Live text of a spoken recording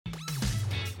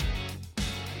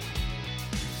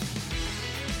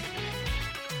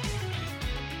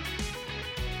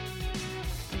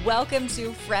Welcome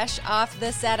to Fresh Off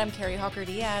the Set. I'm Carrie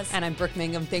Hawker-Diaz. And I'm Brooke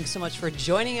Mingham. Thanks so much for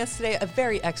joining us today. A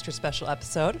very extra special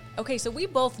episode. Okay, so we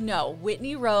both know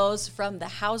Whitney Rose from the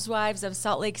Housewives of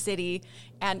Salt Lake City,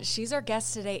 and she's our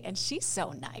guest today, and she's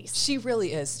so nice. She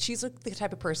really is. She's like the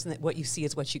type of person that what you see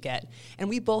is what you get. And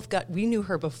we knew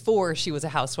her before she was a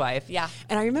housewife. Yeah.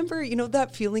 And I remember,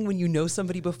 that feeling when you know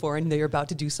somebody before and they're about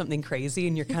to do something crazy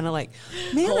and you're kind of like,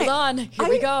 man, hold on, here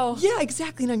we go. Yeah,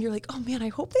 exactly. And you're like, oh man, I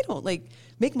hope they don't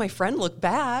make my friend look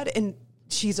bad. And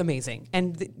she's amazing.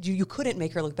 And you couldn't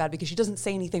make her look bad because she doesn't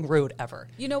say anything rude ever.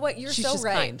 You know what? She's so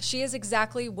right. Kind. She is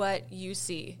exactly what you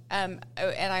see. And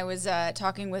I was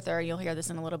talking with her, you'll hear this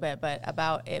in a little bit, but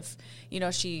about if,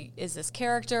 she is this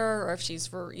character or if she's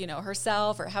for,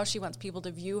 herself or how she wants people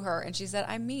to view her. And she said,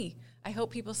 I'm me. I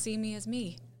hope people see me as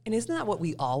me. And isn't that what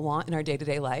we all want in our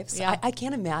day-to-day lives? Yeah. I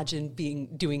can't imagine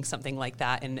doing something like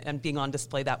that and being on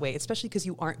display that way, especially because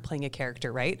you aren't playing a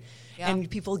character, right? Yeah. And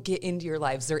people get into your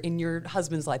lives. They're in your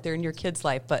husband's life. They're in your kid's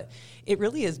life. But it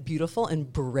really is beautiful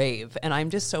and brave. And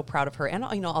I'm just so proud of her. And,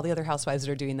 all the other housewives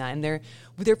that are doing that. And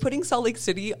they're putting Salt Lake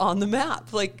City on the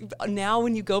map. Like, now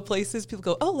when you go places, people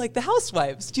go, oh, like the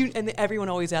housewives. And everyone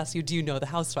always asks you, do you know the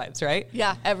housewives, right?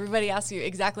 Yeah, everybody asks you,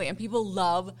 exactly. And people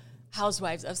love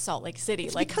Housewives of Salt Lake City.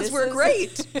 It's because we're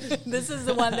great. This is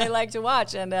the one they like to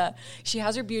watch. And she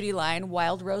has her beauty line,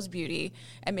 Wild Rose Beauty.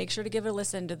 And make sure to give it a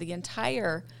listen to the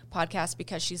entire podcast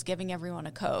because she's giving everyone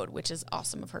a code, which is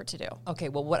awesome of her to do. Okay,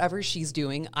 well, whatever she's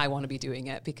doing, I want to be doing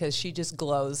it because she just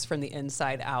glows from the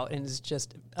inside out and is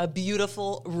just a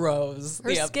beautiful rose.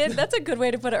 Her skin, that's a good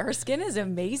way to put it. Her skin is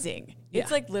amazing. Yeah.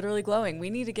 It's like literally glowing. We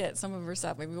need to get some of her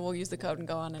stuff. Maybe we'll use the code and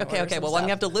go on and Okay, well, I'm going to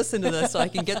have to listen to this so I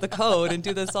can get the code and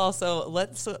do this all. So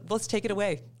let's take it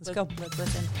away. Let's go. Let's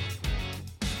listen.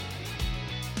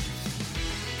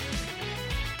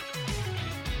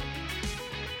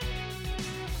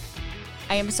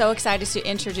 I am so excited to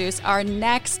introduce our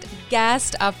next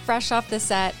guest of Fresh Off the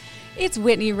Set. It's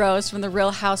Whitney Rose from the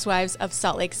Real Housewives of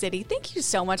Salt Lake City. Thank you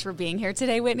so much for being here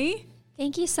today, Whitney.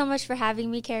 Thank you so much for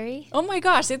having me, Carrie. Oh my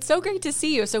gosh, it's so great to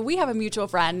see you. So we have a mutual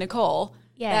friend, Nicole,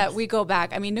 that we go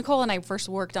back. I mean, Nicole and I first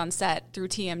worked on set through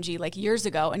TMG like years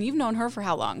ago, and you've known her for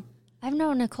how long? I've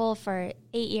known Nicole for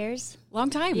 8 years.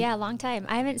 Long time. Yeah, long time.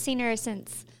 I haven't seen her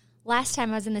since last time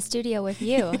I was in the studio with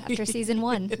you after season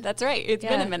 1. That's right. It's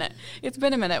been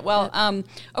a minute. Well,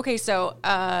 okay,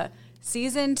 so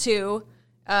season 2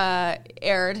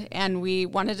 aired, and we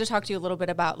wanted to talk to you a little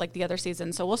bit about like the other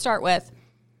seasons. So we'll start with,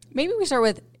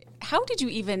 how did you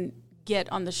even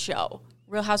get on the show,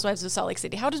 Real Housewives of Salt Lake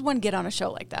City? How does one get on a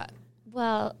show like that?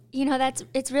 Well,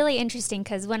 it's really interesting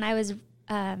because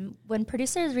when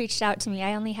producers reached out to me,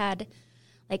 I only had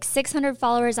like 600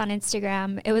 followers on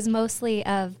Instagram. It was mostly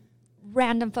of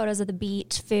random photos of the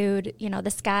beach, food, the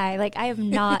sky. Like, I am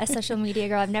not a social media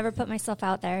girl. I've never put myself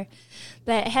out there.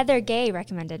 But Heather Gay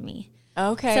recommended me.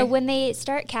 Okay. So when they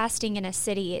start casting in a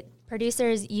city,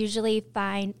 producers usually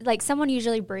someone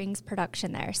usually brings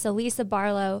production there. So Lisa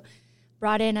Barlow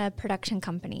brought in a production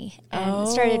company and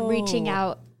started reaching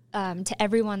out to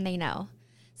everyone they know.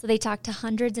 So they talked to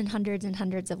hundreds and hundreds and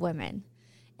hundreds of women.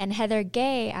 And Heather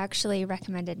Gay actually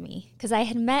recommended me because I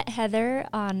had met Heather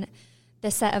on the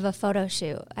set of a photo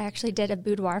shoot. I actually did a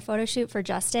boudoir photo shoot for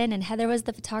Justin, and Heather was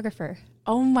the photographer.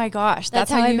 Oh my gosh, that's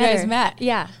how you guys met.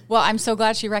 Yeah. Well, I'm so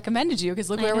glad she recommended you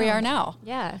because look where we are now.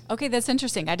 Yeah. Okay, that's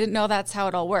interesting. I didn't know that's how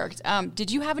it all worked.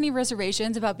 Did you have any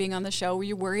reservations about being on the show? Were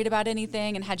you worried about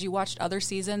anything? And had you watched other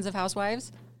seasons of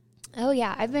Housewives? Oh,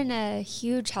 yeah. I've been a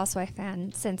huge Housewife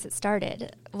fan since it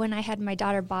started. When I had my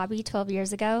daughter Bobby 12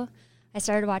 years ago, I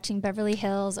started watching Beverly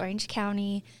Hills, Orange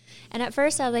County. And at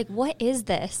first I was like, what is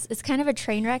this? It's kind of a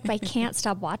train wreck, but I can't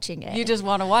stop watching it. You just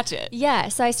want to watch it. Yeah.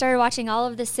 So I started watching all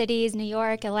of the cities, New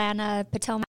York, Atlanta,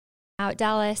 Potomac,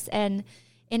 Dallas. And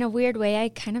in a weird way, I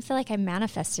kind of feel like I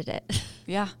manifested it.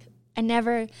 Yeah. I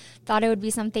never thought it would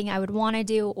be something I would want to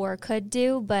do or could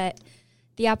do, but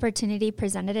the opportunity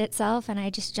presented itself, and I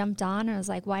just jumped on and was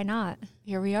like, why not?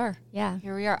 Here we are. Yeah.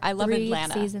 Here we are. I love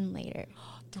Atlanta. 3 seasons later.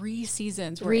 3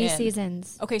 seasons. 3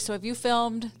 seasons. Okay, so have you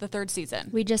filmed the 3rd season?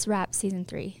 We just wrapped season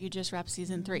 3. You just wrapped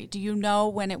season 3. Do you know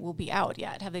when it will be out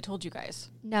yet? Have they told you guys?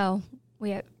 No,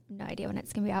 we have no idea when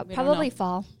it's going to be out. Probably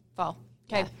fall. Fall.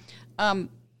 Okay. Yeah.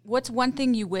 What's one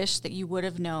thing you wish that you would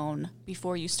have known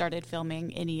before you started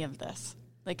filming any of this?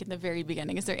 Like in the very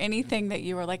beginning, is there anything that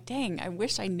you were like, dang, I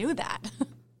wish I knew that?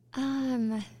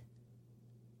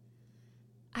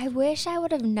 I wish I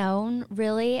would have known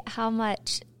really how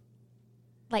much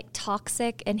like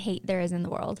toxic and hate there is in the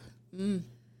world. Okay.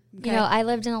 You know, I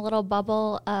lived in a little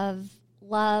bubble of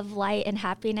love, light, and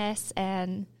happiness,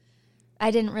 and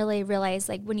I didn't really realize,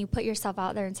 like, when you put yourself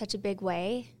out there in such a big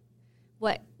way,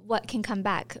 what can come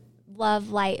back. Love,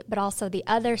 light, but also the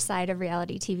other side of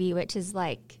reality TV, which is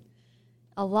like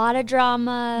a lot of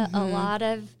drama, a lot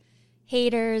of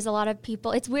haters, a lot of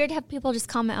people. It's weird to have people just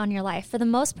comment on your life. For the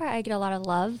most part, I get a lot of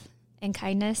love and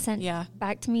kindness sent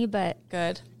back to me, but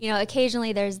good.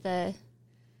 Occasionally there's the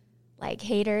like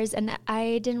haters, and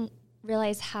I didn't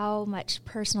realize how much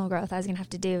personal growth I was going to have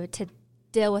to do to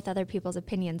deal with other people's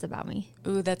opinions about me.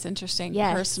 Ooh, that's interesting.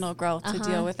 Yes. Personal growth to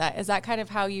deal with that. Is that kind of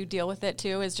how you deal with it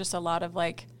too? Is just a lot of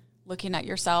like looking at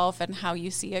yourself and how you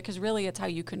see it? Because really it's how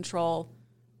you control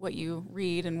what you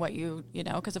read and what you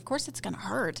know, because of course it's going to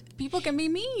hurt. People can be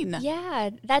mean. Yeah,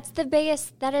 that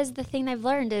is the thing I've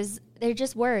learned is they're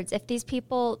just words. If these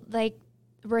people like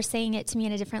were saying it to me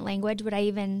in a different language, would I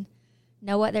even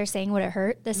know what they're saying? Would it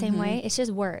hurt the same way? It's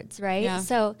just words, right? Yeah.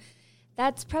 So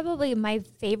that's probably my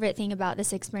favorite thing about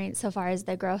this experience so far is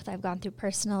the growth I've gone through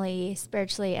personally,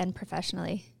 spiritually, and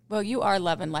professionally. Well, you are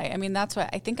love and light. I mean, that's what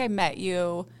I think I met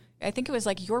you. I think it was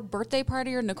like your birthday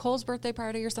party or Nicole's birthday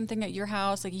party or something at your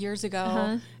house like years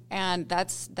ago. And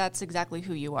that's exactly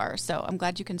who you are. So I'm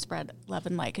glad you can spread love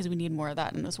and light because we need more of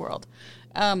that in this world.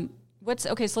 So let's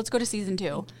go to season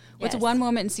 2. What's one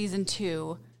moment in season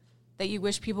 2 that you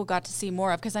wish people got to see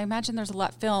more of? Because I imagine there's a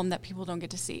lot filmed that people don't get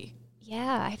to see.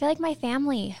 Yeah, I feel like my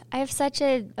family. I have such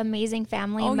an amazing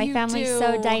family. Oh, my family's do.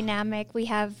 so dynamic.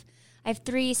 I have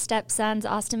 3 stepsons,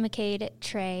 Austin, McCade,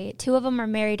 Trey. 2 of them are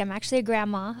married. I'm actually a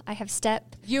grandma. I have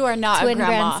You are not twin a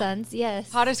grandma. Grandsons.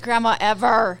 Yes. Hottest grandma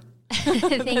ever.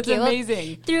 Thank That's you.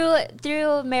 amazing.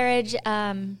 Through marriage,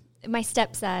 my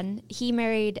stepson, he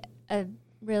married a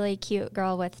really cute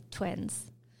girl with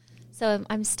twins. So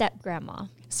I'm step grandma.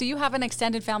 So you have an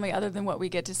extended family other than what we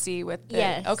get to see with the...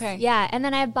 Yes. Okay. Yeah, and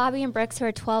then I have Bobby and Brooks who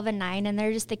are 12 and 9, and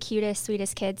they're just the cutest,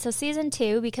 sweetest kids. So season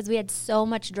 2, because we had so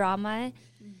much drama,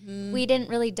 we didn't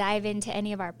really dive into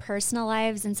any of our personal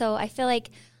lives. And so I feel like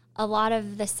a lot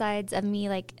of the sides of me,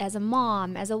 like as a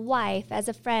mom, as a wife, as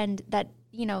a friend, that,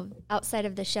 outside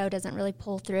of the show doesn't really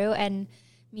pull through, and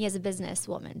me as a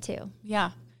businesswoman too.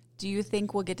 Yeah. Do you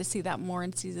think we'll get to see that more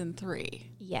in season 3?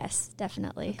 Yes,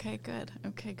 definitely. Okay,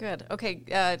 good.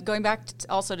 Okay, going back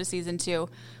also to season 2,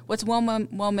 what's one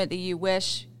moment that you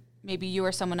wish maybe you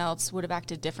or someone else would have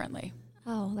acted differently?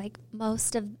 Oh, like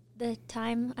most of the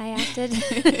time I acted.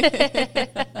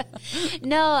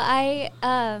 No, I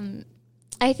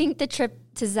think the trip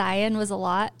to Zion was a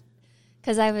lot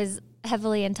because I was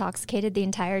heavily intoxicated the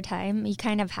entire time. You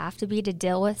kind of have to be to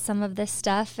deal with some of this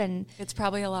stuff, and it's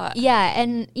probably a lot. Yeah,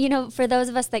 and for those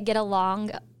of us that get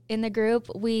along in the group,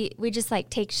 we just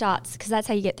like take shots because that's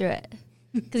how you get through it.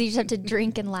 Because you just have to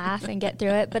drink and laugh and get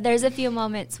through it. But there's a few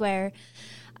moments where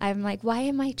I'm like, why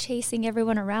am I chasing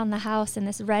everyone around the house in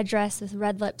this red dress with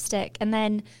red lipstick? And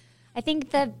then I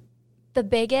think the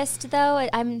biggest though,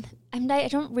 I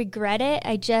don't regret it.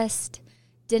 I just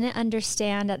didn't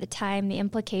understand at the time the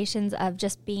implications of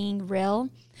just being real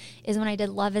is when I did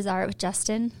Love is Art with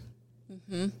Justin.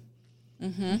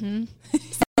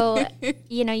 So,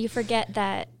 you forget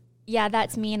that, yeah,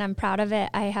 that's me and I'm proud of it.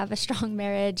 I have a strong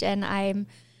marriage and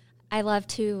I love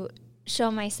to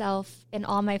show myself in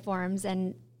all my forms,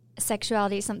 and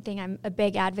sexuality is something I'm a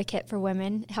big advocate for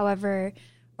women, however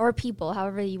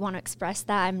you want to express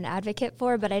that, I'm an advocate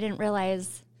for, but I didn't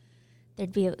realize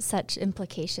there'd be such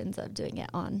implications of doing it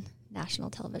on national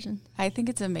television. I think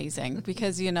it's amazing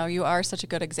because, you are such a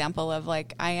good example of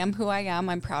like, I am who I am.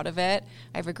 I'm proud of it.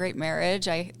 I have a great marriage.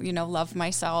 I, love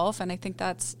myself. And I think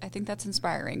that's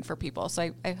inspiring for people.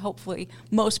 So I hopefully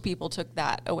most people took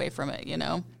that away from it,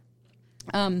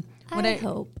 I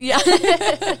hope. Yeah.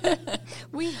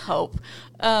 We hope.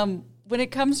 When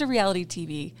it comes to reality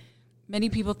TV, many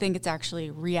people think it's actually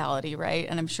reality, right?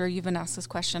 And I'm sure you've been asked this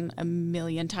question a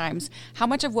million times. How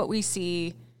much of what we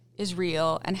see is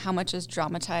real and how much is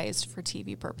dramatized for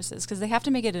TV purposes? Because they have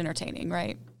to make it entertaining,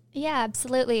 right? Yeah,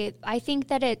 absolutely. I think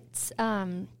that it's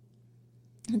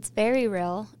very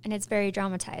real and it's very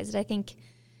dramatized. I think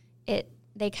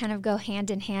they kind of go hand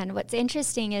in hand. What's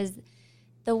interesting is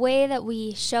the way that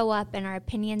we show up in our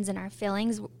opinions and our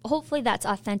feelings. Hopefully that's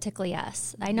authentically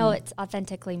us. I know it's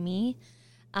authentically me.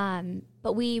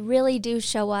 But we really do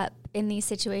show up in these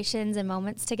situations and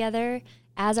moments together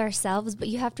as ourselves. But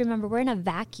you have to remember, we're in a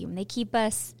vacuum. They keep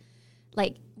us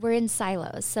like we're in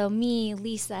silos. So me,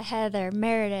 Lisa, Heather,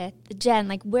 Meredith, Jen,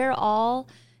 like we're all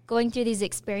going through these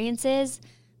experiences,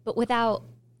 but without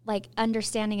like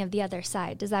understanding of the other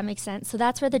side. Does that make sense? So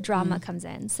that's where the drama comes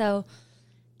in. So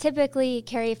typically,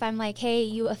 Carrie, if I'm like, hey,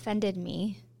 you offended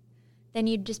me, then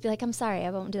you'd just be like, I'm sorry, I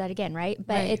won't do that again, right?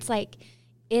 But it's like,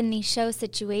 in these show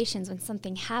situations, when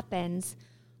something happens,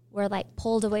 we're like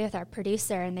pulled away with our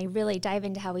producer and they really dive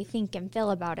into how we think and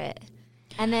feel about it.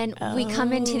 And then we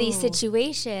come into these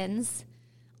situations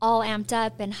all amped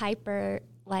up and hyper,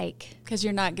 like... Because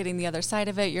you're not getting the other side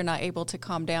of it. You're not able to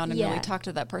calm down and really talk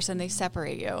to that person. They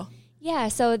separate you. Yeah,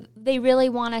 so they really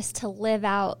want us to live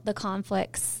out the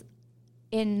conflicts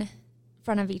in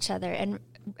front of each other and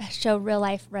show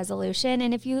real-life resolution.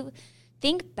 And if you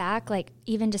think back, like,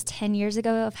 even just 10 years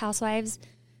ago of Housewives,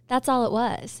 that's all it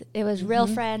was. It was real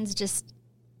friends, just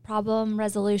problem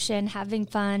resolution, having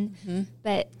fun.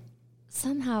 But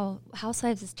somehow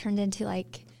Housewives has turned into,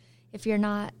 like... If you're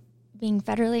not being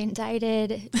federally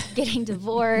indicted, getting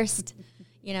divorced,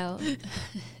 you know.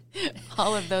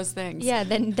 All of those things. Yeah,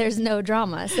 then there's no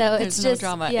drama. So there's no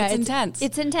drama. Yeah, it's intense.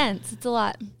 It's intense. It's a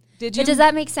lot. Did you? But does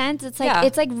that make sense? It's like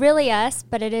it's like really us,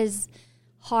 but it is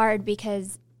hard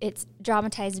because it's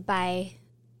dramatized by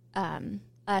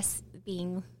us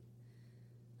being,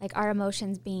 like, our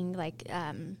emotions being, like,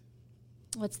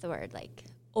 what's the word? Like,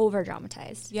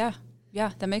 over-dramatized. Yeah.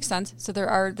 Yeah, that makes sense. So there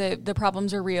are the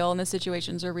problems are real and the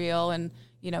situations are real, and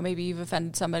you know maybe you've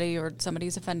offended somebody or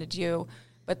somebody's offended you,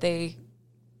 but they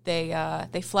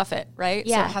fluff it, right?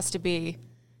 Yeah. So it has to be.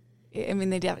 I mean,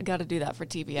 they got to do that for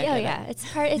TV. It's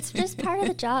part. It's just part of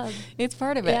the job. It's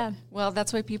part of it. Yeah. Well,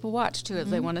 that's why people watch too. Is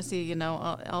they want to see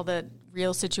all the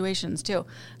real situations too.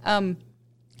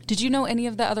 Did you know any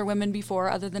of the other women before,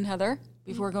 other than Heather?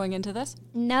 Before going into this?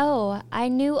 No, I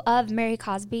knew of Mary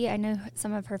Cosby. I knew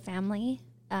some of her family.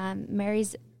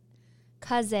 Mary's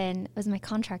cousin was my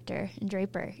contractor in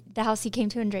Draper. The house he came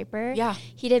to in Draper. Yeah.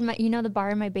 He did the bar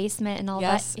in my basement and all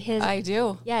that. Yes, I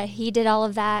do. Yeah, he did all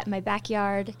of that in my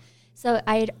backyard. So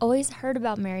I had always heard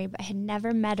about Mary, but I had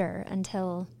never met her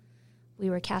until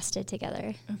we were casted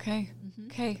together. Okay.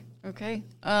 Okay.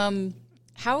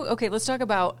 Let's talk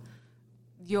about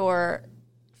your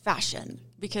fashion,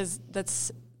 because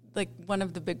that's like one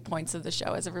of the big points of the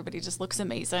show is everybody just looks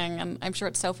amazing, and I'm sure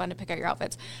it's so fun to pick out your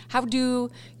outfits. How do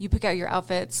you pick out your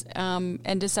outfits?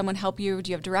 And does someone help you?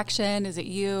 Do you have direction? Is it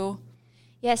you?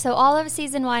 Yeah, so all of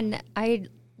season 1, I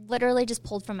literally just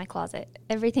pulled from my closet.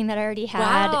 Everything that I already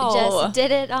had, just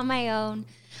did it on my own.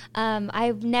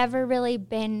 I've never really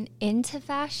been into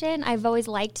fashion. I've always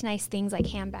liked nice things like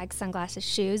handbags, sunglasses,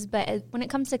 shoes, but when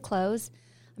it comes to clothes,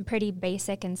 I'm pretty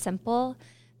basic and simple.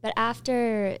 But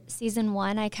after season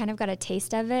 1, I kind of got a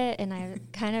taste of it, and I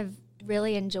kind of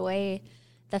really enjoy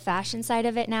the fashion side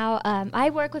of it now. I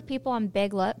work with people on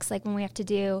big looks, like when we have to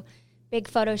do big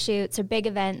photo shoots or big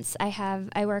events.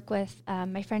 I work with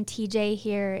my friend TJ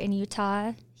here in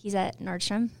Utah. He's at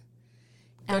Nordstrom.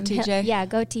 Go TJ. Yeah,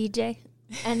 go TJ.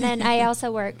 And then I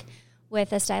also work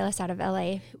with a stylist out of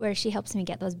LA where she helps me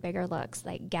get those bigger looks,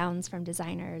 like gowns from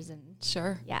designers. And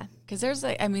sure. Yeah. Because there's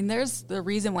the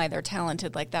reason why they're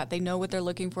talented like that. They know what they're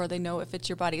looking for. They know it fits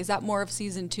your body. Is that more of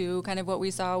season 2, kind of what we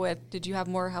saw with, did you have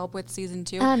more help with season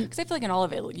 2? Because I feel like in all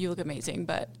of it, you look amazing,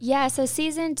 but. Yeah, so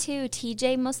season 2,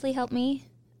 TJ mostly helped me.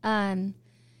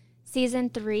 Season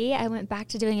 3, I went back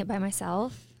to doing it by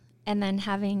myself and then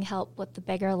having help with the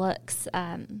bigger looks.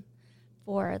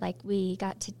 For like we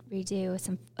got to redo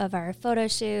some of our photo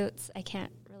shoots. I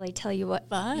can't really tell you what,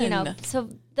 fun. So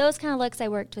those kind of looks I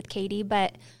worked with Katie,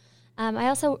 but I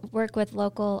also work with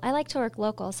local. I like to work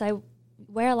local, so I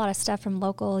wear a lot of stuff from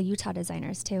local Utah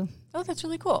designers too. Oh, that's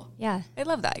really cool. Yeah. I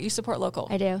love that. You support local.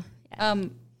 I do. Yeah.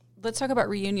 Let's talk about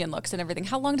reunion looks and everything.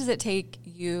 How long does it take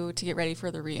you to get ready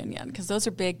for the reunion? Because those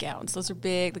are big gowns. Those are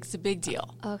big. Like, it's a big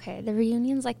deal. Okay. The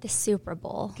reunion's like the Super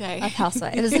Bowl of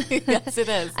Housewives. Yes, it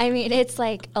is. I mean, it's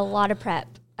like a lot of prep.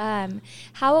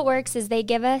 How it works is they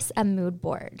give us a mood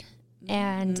board.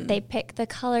 And they pick the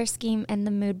color scheme and the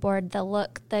mood board, the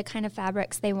look, the kind of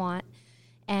fabrics they want.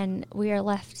 And we are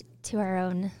left to our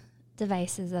own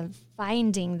devices of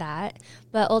finding that.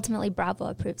 But ultimately, Bravo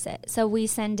approves it. So we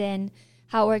send in...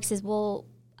 How it works is we'll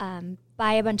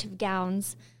buy a bunch of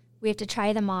gowns. We have to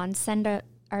try them on, send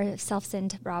ourselves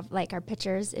into Bravo, like our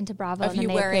pictures into Bravo. Of you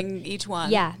wearing each one?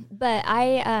 Yeah. But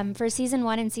I, for season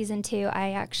 1 and season 2,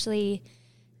 I actually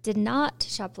did not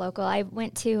shop local. I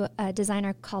went to a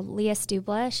designer called Leah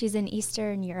Stubla. She's in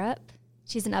Eastern Europe.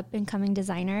 She's an up-and-coming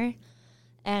designer.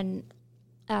 And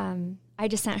I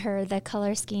just sent her the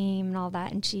color scheme and all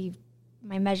that, and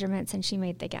my measurements, and she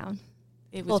made the gown.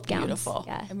 It was both beautiful. Gowns.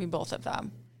 Yeah. I mean, both of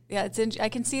them. Yeah, I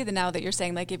can see that now that you're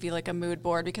saying, like, give you like a mood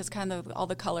board because kind of all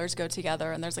the colors go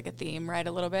together and there's like a theme, right?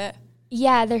 A little bit.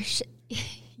 Yeah,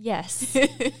 yes.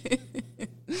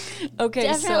 Okay,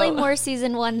 definitely more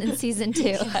season 1 than season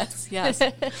 2. Yes.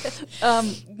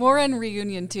 More on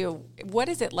reunion too. What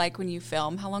is it like when you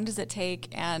film? How long does it take?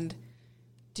 And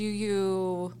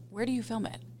where do you film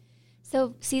it?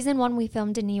 So season 1 we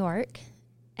filmed in New York.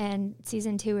 and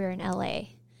season 2 we were in LA.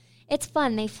 It's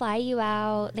fun. They fly you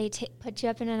out. They put you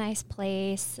up in a nice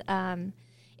place.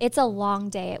 It's a long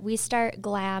day. We start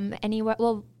glam anywhere.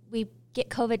 Well, we get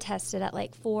COVID tested at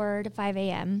like 4 to 5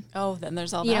 a.m. Oh, then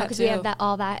there's all that, because we have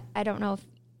all that. I don't know if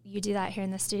you do that here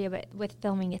in the studio, but with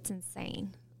filming, it's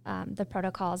insane, the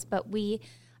protocols. But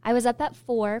I was up at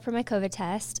 4 for my COVID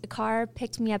test. A car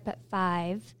picked me up at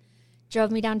 5,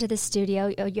 drove me down to the studio.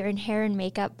 You're in hair and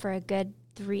makeup for a good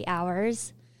 3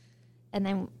 hours. And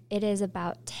then it is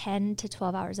about 10 to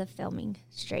 12 hours of filming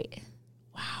straight.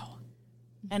 Wow.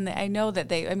 And I know that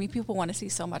people want to see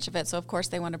so much of it. So, of course,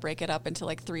 they want to break it up into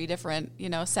like 3 different,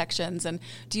 sections. And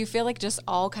do you feel like just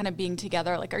all kind of being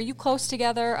together? Like, are you close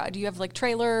together? Do you have like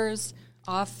trailers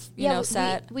off,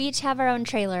 set? We each have our own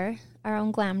trailer, our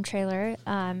own glam trailer,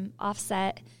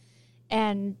 offset.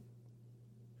 And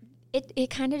it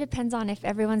kind of depends on if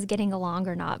everyone's getting along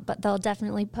or not. But they'll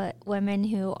definitely put women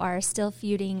who are still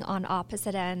feuding on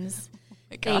opposite ends. Oh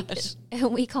my gosh.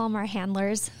 We call them our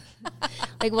handlers.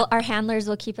 Our handlers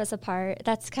will keep us apart.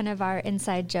 That's kind of our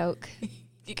inside joke.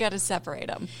 You got to separate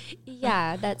them.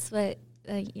 Yeah, that's what,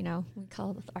 we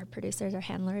call our producers our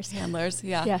handlers. Handlers,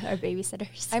 yeah. Yeah, our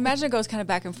babysitters. I imagine it goes kind of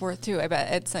back and forth, too. I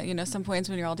bet it's, some points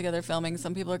when you're all together filming,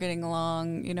 some people are getting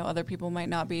along, other people might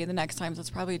not be. The next times it's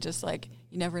probably just like,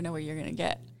 you never know what you're going to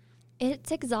get.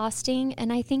 It's exhausting,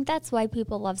 and I think that's why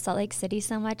people love Salt Lake City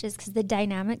so much is because the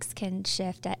dynamics can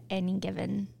shift at any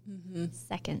given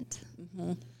second.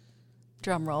 Mm-hmm.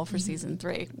 Drum roll for season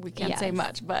 3. We can't say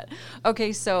much, but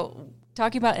okay. So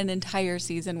talking about an entire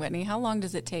season, Whitney, how long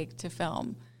does it take to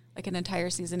film like an entire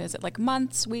season? Is it like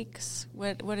months, weeks?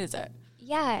 What is it?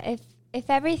 Yeah. If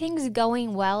everything's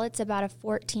going well, it's about a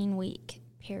 14-week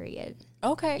period.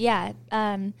 Okay. Yeah.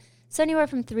 So anywhere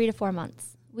from 3 to 4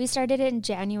 months. We started in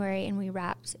January and we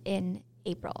wrapped in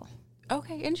April.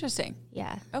 Okay. Interesting.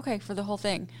 Yeah. Okay. For the whole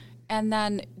thing. And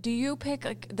then do you pick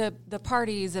like the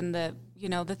parties and the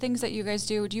things that you guys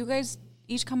do? Do you guys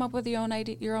each come up with your own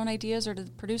ideas, or do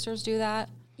the producers do that?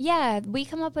 Yeah, we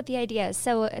come up with the ideas.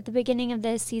 So at the beginning of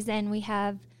this season,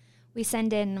 we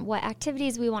send in what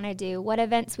activities we want to do, what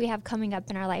events we have coming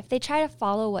up in our life. They try to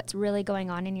follow what's really going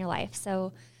on in your life.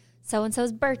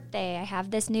 So-and-so's birthday, I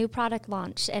have this new product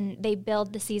launch, and they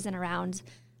build the season around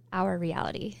our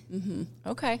reality. Mm-hmm.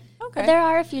 Okay. But there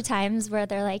are a few times where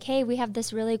they're like, hey, we found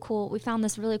this really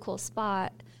cool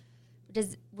spot.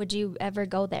 Would you ever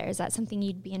go there? Is that something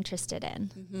you'd be interested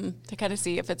in? Mm-hmm. To kind of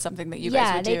see if it's something that you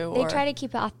guys would do. They try to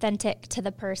keep it authentic to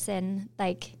the person,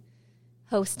 like,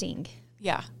 hosting.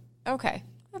 Yeah. Okay.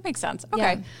 That makes sense.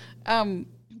 Okay. Yeah.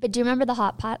 But do you remember the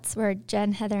hot pots where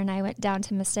Jen, Heather, and I went down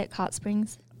to Mystic Hot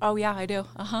Springs? Oh, yeah, I do.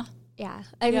 Uh-huh. Yeah.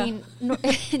 I mean,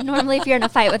 normally if you're in a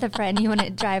fight with a friend, you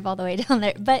wouldn't drive all the way down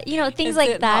there. But, things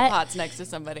like that. Hot pots next to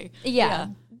somebody. Yeah.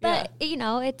 But,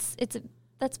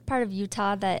 that's part of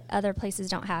Utah that other places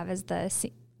don't have, is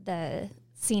the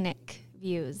scenic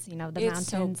views, the mountains. It's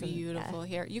so beautiful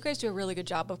here. You guys do a really good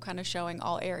job of kind of showing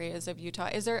all areas of Utah.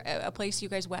 Is there a place you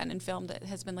guys went and filmed that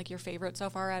has been like your favorite so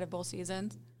far out of both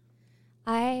seasons?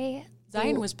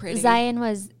 Zion was pretty. Zion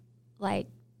was like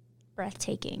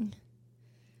breathtaking.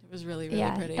 It was really,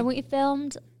 really pretty. And we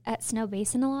filmed at Snow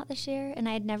Basin a lot this year, and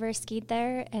I had never skied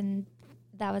there, and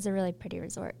that was a really pretty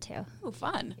resort too. Oh,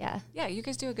 fun. Yeah. Yeah, you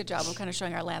guys do a good job of kind of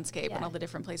showing our landscape and all the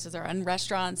different places are, and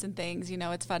restaurants and things.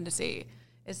 It's fun to see.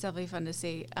 It's definitely fun to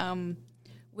see.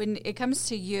 When it comes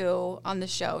to you on the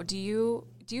show, do you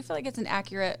feel like it's an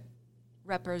accurate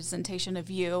representation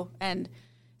of you? And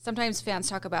sometimes fans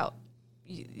talk about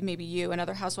maybe you and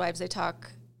other housewives, they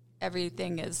talk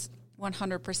everything is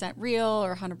 100% real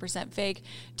or 100% fake.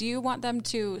 Do you want them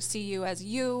to see you as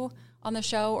you on the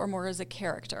show or more as a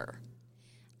character?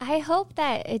 I hope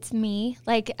that it's me.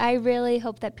 Like, I really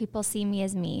hope that people see me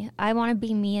as me. I want to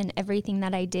be me in everything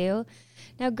that I do.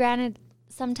 Now, granted,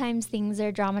 sometimes things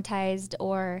are dramatized,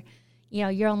 or,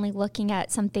 you're only looking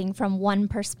at something from one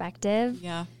perspective.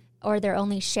 Yeah. Or they're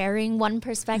only sharing one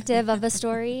perspective of a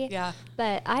story. Yeah.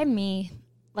 But I'm me.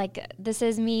 Like, this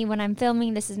is me when I'm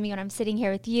filming. This is me when I'm sitting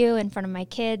here with you in front of my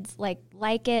kids.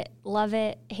 Like it, love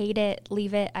it, hate it,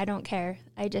 leave it. I don't care.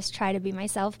 I just try to be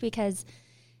myself, because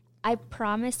I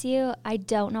promise you, I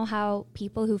don't know how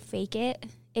people who fake it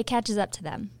catches up to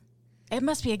them. It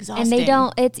must be exhausting.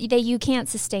 And you can't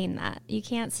sustain that. You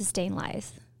can't sustain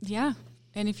lies. Yeah.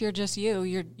 And if you're just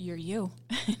you're you.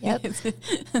 Yep.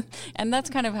 And that's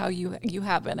kind of how you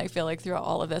have been, I feel like, throughout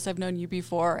all of this. I've known you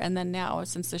before and then now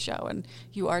since the show, and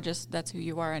you are that's who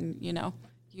you are, and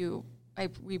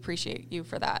we appreciate you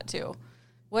for that too.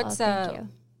 Thank you.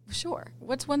 Sure.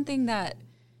 What's one thing that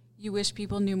you wish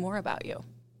people knew more about you?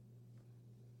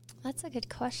 That's a good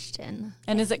question.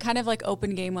 And is it kind of like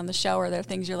open game on the show? Or are there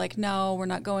things you're like, no, we're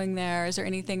not going there? Is there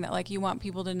anything that like you want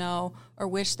people to know or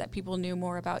wish that people knew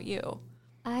more about you?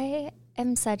 I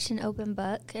am such an open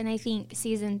book, and I think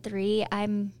season 3,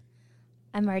 I'm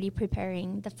already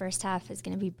preparing. The first half is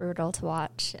going to be brutal to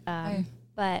watch,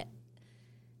 but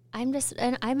I'm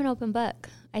an open book.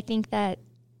 I think that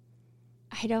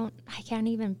I can't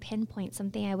even pinpoint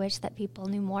something I wish that people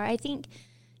knew more. I think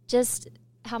just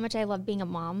how much I love being a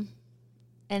mom,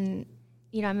 and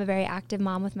I'm a very active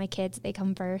mom with my kids. They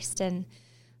come first, and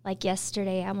like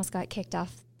yesterday, I almost got kicked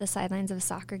off the sidelines of a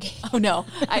soccer game. Oh no,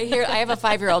 I have a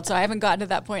 5-year-old, so I haven't gotten to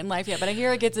that point in life yet, but I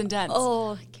hear it gets intense.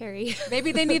 Oh, Carrie.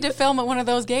 Maybe they need to film at one of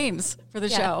those games for the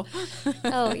show.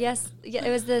 Oh yes. Yeah,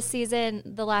 it was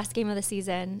the last game of the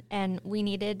season, and we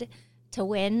needed to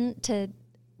win to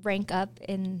rank up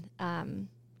in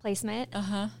placement.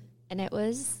 And it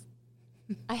was,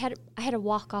 I had to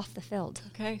walk off the field.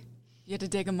 Okay. You had to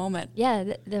dig a moment. Yeah,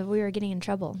 we were getting in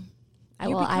trouble. I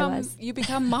was. You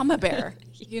become mama bear.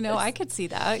 Yes. I could see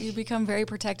that. You become very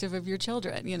protective of your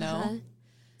children,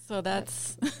 So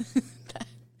that's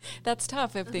that's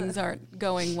tough if things aren't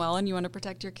going well and you want to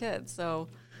protect your kids. So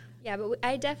yeah, but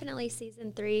I definitely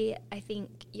season 3, I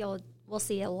think we'll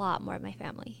see a lot more of my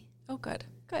family. Oh, good.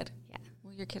 Good. Yeah.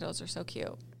 Well, your kiddos are so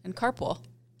cute. And carpool.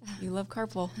 You love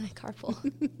carpool. Carpool.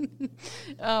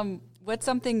 What's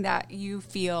something that you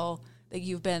feel that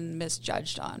you've been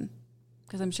misjudged on?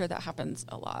 Because I'm sure that happens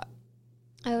a lot.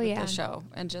 Oh, with yeah. the show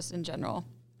and just in general.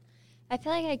 I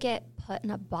feel like I get put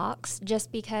in a box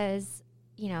just because,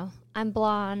 I'm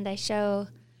blonde. I show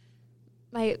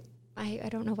I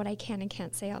don't know what I can and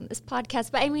can't say on this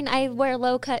podcast, but I mean, I wear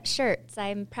low-cut shirts.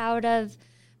 I'm proud of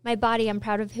my body. I'm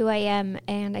proud of who I am.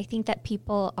 And I think that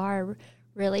people are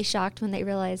really shocked when they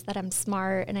realize that I'm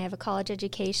smart and I have a college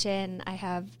education.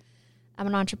 I'm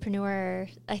an entrepreneur.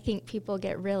 I think people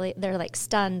they're like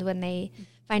stunned when they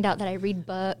find out that I read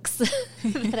books,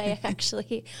 that I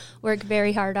actually work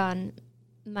very hard on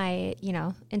my,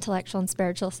 intellectual and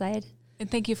spiritual side. And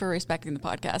thank you for respecting the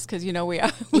podcast because,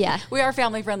 we are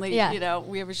family friendly. Yeah.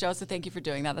 We have a show, so thank you for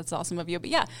doing that. That's awesome of you. But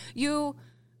yeah,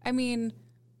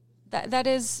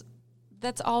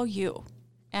 that's all you.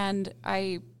 And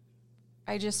I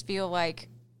just feel like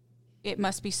it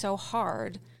must be so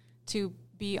hard to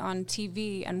be on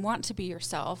TV and want to be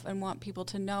yourself and want people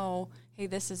to know, hey,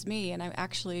 this is me. And I'm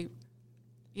actually,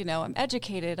 I'm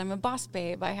educated. I'm a boss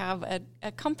babe. I have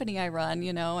a company I run,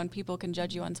 and people can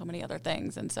judge you on so many other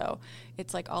things. And so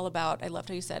it's like all about, I loved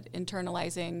how you said,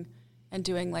 internalizing and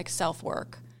doing like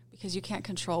self-work because you can't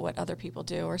control what other people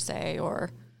do or say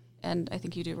and I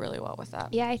think you do really well with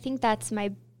that. Yeah, I think that's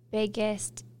my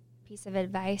biggest piece of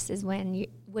advice is when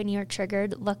you're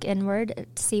triggered, look inward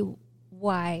to see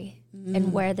why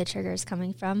and where the trigger is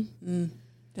coming from.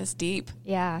 That's deep.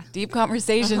 Yeah. Deep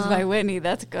conversations by Whitney.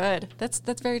 That's good. That's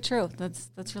very true.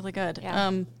 That's really good.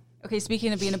 Yeah. Okay,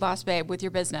 speaking of being a boss babe with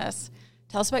your business,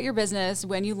 tell us about your business,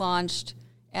 when you launched,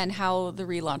 and how the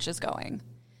relaunch is going.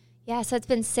 Yeah, so it's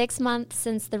been 6 months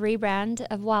since the rebrand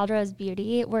of Wild Rose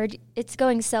Beauty. It's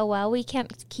going so well, we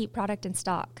can't keep product in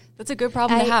stock. That's a good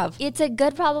problem to have. It's a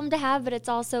good problem to have, but it's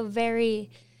also very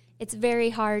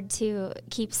hard to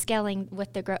keep scaling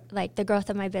with the growth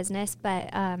of my business.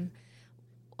 But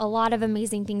a lot of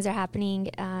amazing things are happening.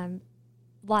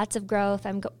 Lots of growth.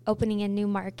 I'm opening in new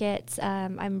markets.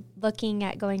 I'm looking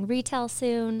at going retail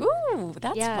soon. Ooh,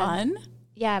 that's fun.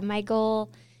 Yeah, my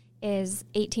goal is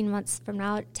 18 months from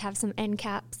now to have some end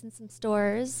caps in some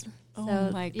stores. Oh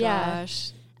my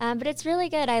gosh. Yeah. But it's really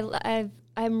good.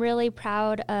 I'm really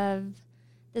proud of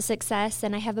the success,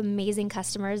 and I have amazing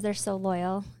customers. They're so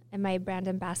loyal, and my brand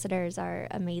ambassadors are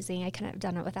amazing. I couldn't have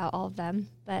done it without all of them,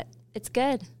 but it's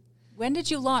good. When did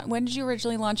you launch? When did you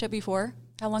originally launch it before?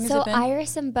 How long has it been? So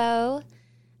Iris and Beau,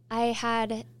 I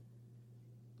had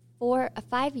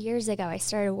 5 years ago, I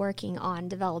started working on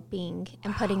developing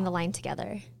and putting the line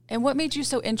together. And what made you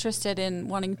so interested in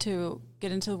wanting to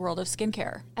get into the world of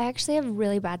skincare? I actually have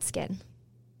really bad skin.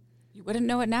 You wouldn't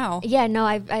know it now. Yeah, no,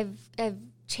 I've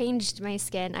changed my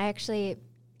skin.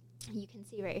 You can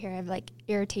see right here, I have like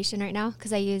irritation right now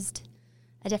because I used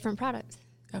a different product.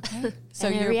 Okay. So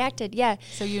you reacted, yeah.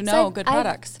 So good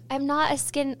products. I'm not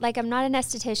I'm not an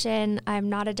esthetician. I'm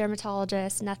not a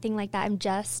dermatologist, nothing like that. I'm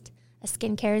just a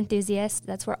skincare enthusiast.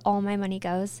 That's where all my money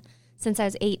goes. Since I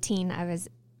was 18, I was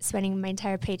spending my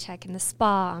entire paycheck in the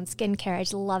spa on skincare. I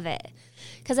just love it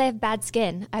because I have bad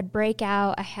skin. I'd break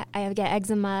out. I get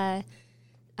eczema.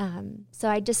 So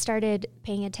I just started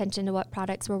paying attention to what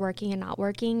products were working and not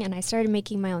working, and I started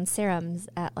making my own serums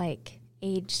at like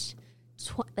age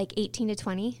like 18 to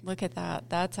 20. Look at that.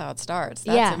 That's how it starts.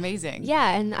 That's amazing.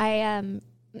 Yeah, and I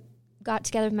got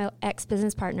together with my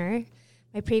ex-business partner.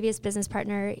 My previous business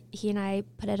partner, he and I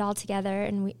put it all together,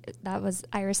 and that was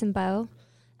Iris and Bo.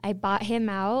 I bought him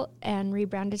out and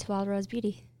rebranded to Wild Rose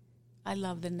Beauty. I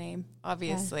love the name.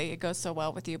 Obviously, it goes so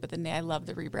well with you, but the name, I love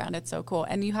the rebrand. It's so cool.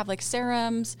 And you have like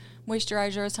serums,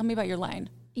 moisturizers. Tell me about your line.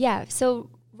 Yeah, so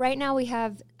right now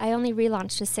I only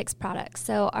relaunched to 6 products.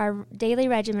 So our daily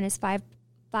regimen is five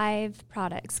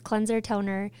products: cleanser,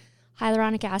 toner,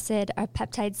 hyaluronic acid, our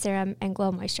peptide serum, and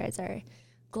glow moisturizer.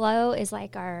 Glow is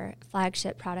like our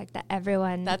flagship product that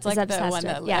everyone is obsessed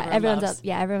with.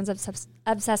 Everyone's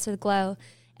obsessed with Glow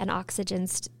and Oxygen.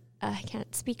 I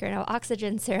can't speak right now.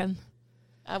 Oxygen serum.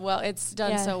 Well, it's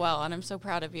done so well, and I'm so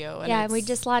proud of you. And we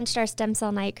just launched our stem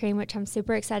cell night cream, which I'm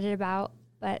super excited about.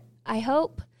 But I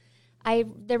hope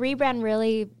the rebrand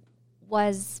really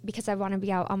was because I want to be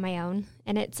out on my own,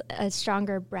 and it's a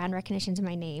stronger brand recognition to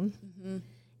my name. Mm-hmm.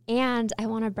 And I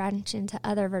want to branch into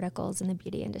other verticals in the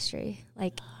beauty industry,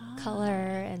 like color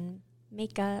and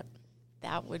makeup.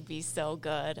 That would be so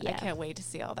good. Yeah. I can't wait to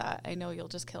see all that. I know you'll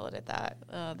just kill it at that.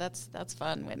 That's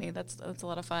fun, Whitney. That's a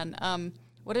lot of fun.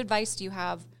 What advice do you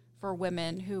have for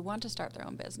women who want to start their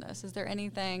own business? Is there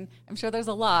anything? I'm sure there's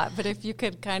a lot, but if you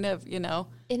could kind of,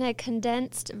 in a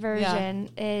condensed version,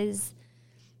 is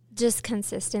just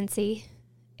consistency.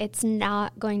 It's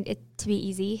not going to be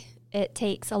easy. It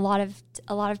takes a lot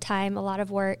of time, a lot of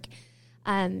work.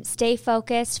 Stay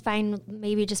focused. Find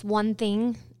maybe just one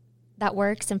thing that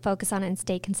works and focus on it and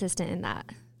stay consistent in that.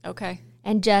 Okay.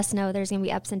 And just know there's going to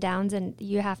be ups and downs, and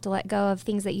you have to let go of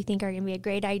things that you think are going to be a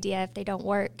great idea. If they don't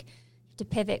work, you have to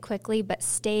pivot quickly, but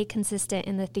stay consistent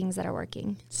in the things that are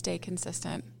working. Stay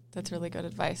consistent. That's really good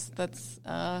advice. That's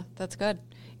good.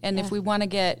 And if we want to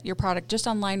get your product just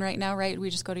online right now, right? We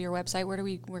just go to your website.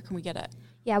 Where can we get it?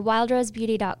 Yeah,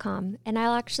 wildrosebeauty.com. And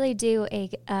I'll actually do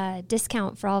a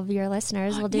discount for all of your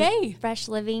listeners. We'll do Yay! Fresh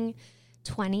Living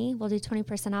 20. We'll do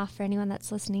 20% off for anyone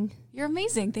that's listening. You're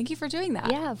amazing. Thank you for doing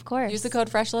that. Yeah, of course. Use the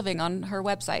code Fresh Living on her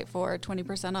website for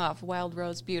 20% off Wild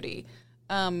Rose Beauty.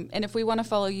 And if we want to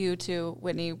follow you too,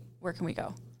 Whitney, where can we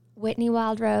go? Whitney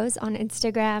Wild Rose on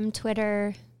Instagram,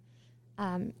 Twitter.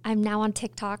 I'm now on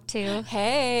TikTok too.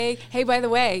 Hey, by the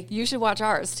way, you should watch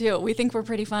ours too. We think we're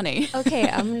pretty funny. Okay,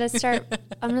 I'm gonna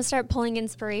start pulling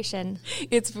inspiration.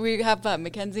 We have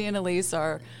Mackenzie and Elise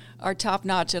are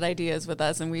top-notch at ideas with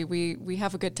us, and we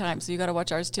have a good time. So you got to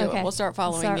watch ours too. Okay. We'll start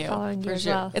following you for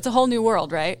sure. Well. It's a whole new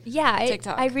world, right? Yeah,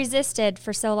 TikTok. I resisted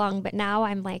for so long, but now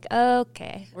I'm like,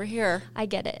 okay, we're here. I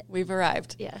get it. We've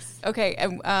arrived. Yes. Okay.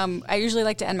 I usually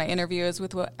like to end my interviews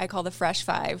with what I call the Fresh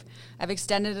 5. I've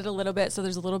extended it a little bit, so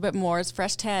there's a little bit more. It's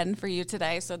Fresh 10 for you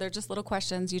today. So they're just little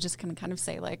questions. You just can kind of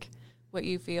say like what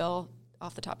you feel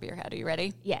off the top of your head. Are you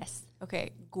ready? Yes. Okay.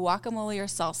 Guacamole or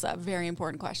salsa? Very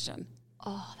important question.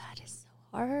 Oh, that is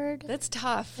hard. That's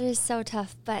tough. It is so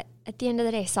tough, but at the end of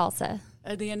the day, salsa.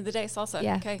 At the end of the day, salsa.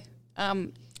 Yeah. Okay.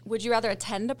 Would you rather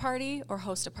attend a party or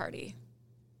host a party?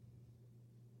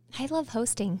 I love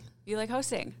hosting. You like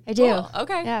hosting? I do. Cool.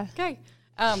 Okay. Yeah. Okay.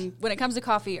 When it comes to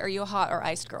coffee, are you a hot or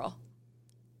iced girl?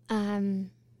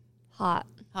 Hot.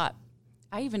 Hot.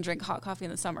 I even drink hot coffee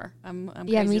in the summer. I'm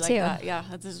Yeah, crazy me like too. that. Yeah,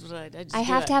 that's just what I just I do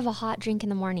have it. to have a hot drink in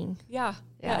the morning. Yeah.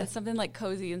 Yeah. It's something like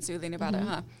cozy and soothing about it,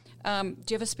 huh? Do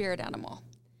you have a spirit animal?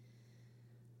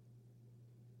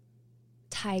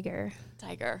 Tiger.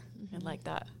 I like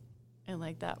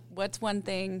that. What's one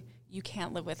thing you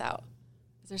can't live without?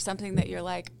 Is there something that you're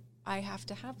like, I have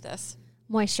to have this?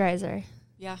 Moisturizer.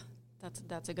 Yeah,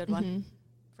 that's a good one.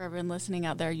 For everyone listening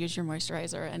out there, use your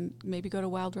moisturizer and maybe go to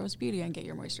Wild Rose Beauty and get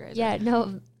your moisturizer. Yeah,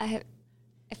 no,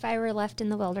 if I were left in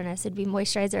the wilderness, it'd be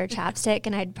moisturizer or chapstick,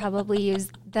 and I'd probably use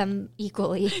them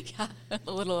equally. Yeah,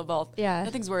 a little of both. Yeah.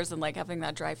 Nothing's worse than like having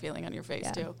that dry feeling on your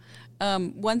face too.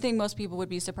 One thing most people would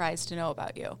be surprised to know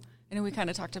about you. I know we kind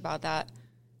of talked about that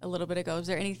a little bit ago. Is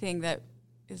there anything that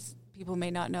people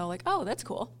may not know? Like, oh, that's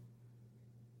cool.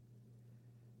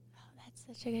 Oh, that's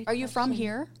such a good Are you from question.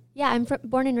 here? Yeah, I'm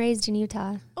born and raised in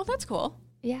Utah. Oh, that's cool.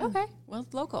 Yeah. Okay. Well,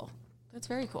 local. That's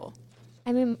very cool.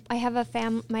 I mean, I have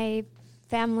my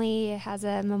family has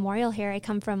a memorial here. I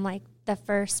come from like the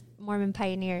first Mormon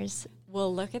pioneers.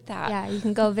 Well, look at that. Yeah, you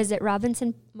can go visit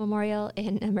Robinson Memorial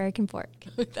in American Fork.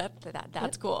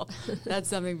 That's cool. That's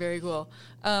something very cool.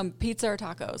 Pizza or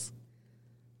tacos?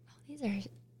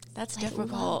 That's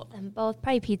difficult. I love them both.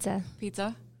 Probably pizza.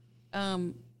 Pizza.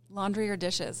 Laundry or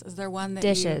dishes? Is there one that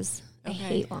dishes? Okay. I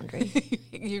hate laundry.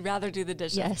 You'd rather do the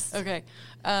dishes? Yes. Okay.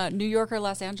 New York or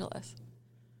Los Angeles?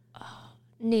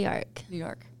 New York. New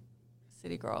York.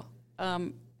 City girl.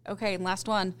 Okay, and last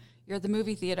one. You're at the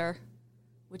movie theater.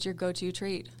 What's your go-to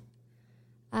treat?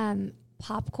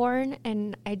 Popcorn,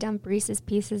 and I dump Reese's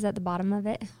Pieces at the bottom of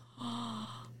it.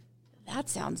 That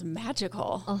sounds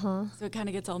magical. Uh-huh. So it kind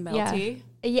of gets all melty.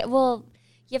 Yeah, well,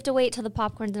 you have to wait till the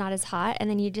popcorn's not as hot, and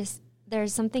then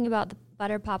there's something about the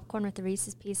butter popcorn with the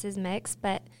Reese's Pieces mix,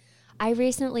 but I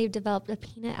recently developed a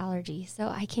peanut allergy, so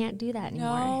I can't do that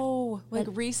anymore. No, like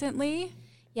recently?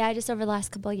 Yeah, just over the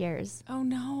last couple of years. Oh,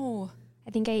 no.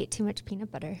 I think I ate too much peanut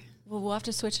butter. Well, we'll have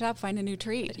to switch it up, find a new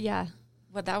treat. Yeah.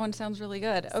 But that one sounds really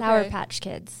good. Okay. Sour Patch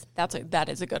Kids. That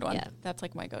is a good one. Yeah. That's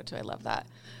like my go-to. I love that.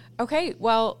 Okay,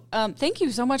 well, thank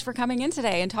you so much for coming in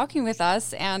today and talking with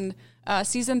us. And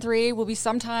season 3 will be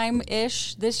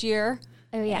sometime-ish this year.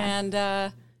 Oh, yeah.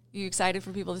 And you excited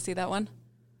for people to see that one?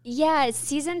 Yeah,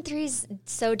 season 3's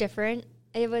so different.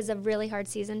 It was a really hard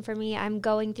season for me. I'm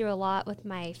going through a lot with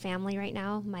my family right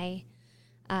now. My,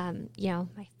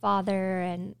 my father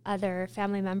and other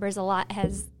family members, a lot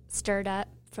has stirred up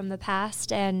from the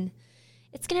past, and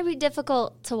it's going to be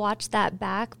difficult to watch that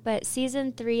back. But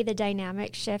season 3, the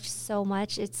dynamic shifts so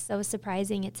much. It's so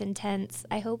surprising. It's intense.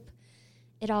 I hope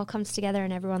it all comes together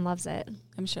and everyone loves it.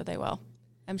 I'm sure they will.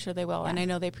 Yeah. And I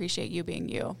know they appreciate you being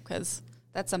you, because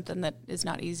that's something that is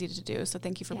not easy to do. So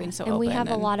thank you for being so open. And we have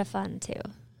a lot of fun, too.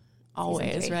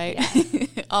 Always, right?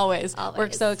 Yeah. Always.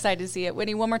 We're so excited to see it.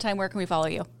 Whitney, one more time, where can we follow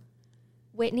you?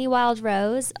 Whitney Wild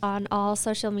Rose on all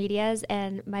social medias,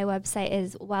 and my website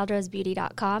is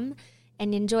wildrosebeauty.com.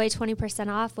 And enjoy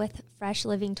 20% off with Fresh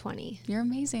Living 20. You're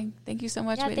amazing. Thank you so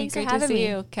much, Whitney. Thanks Great for having to see me.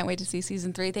 you. Can't wait to see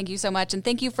season 3. Thank you so much. And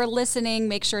thank you for listening.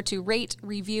 Make sure to rate,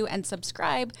 review, and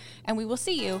subscribe. And we will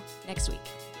see you next week.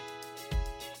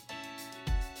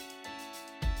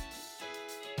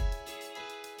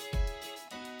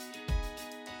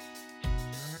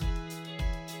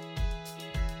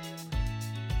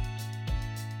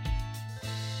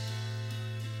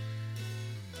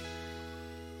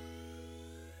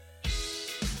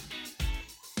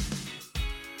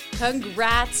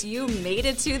 Congrats, you made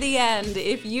it to the end.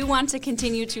 If you want to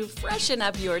continue to freshen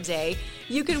up your day,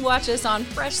 you can watch us on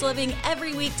Fresh Living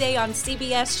every weekday on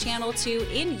CBS Channel 2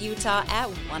 in Utah at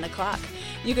 1 o'clock.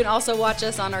 You can also watch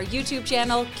us on our YouTube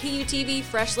channel, KUTV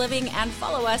Fresh Living, and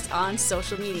follow us on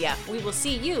social media. We will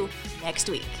see you next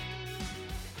week.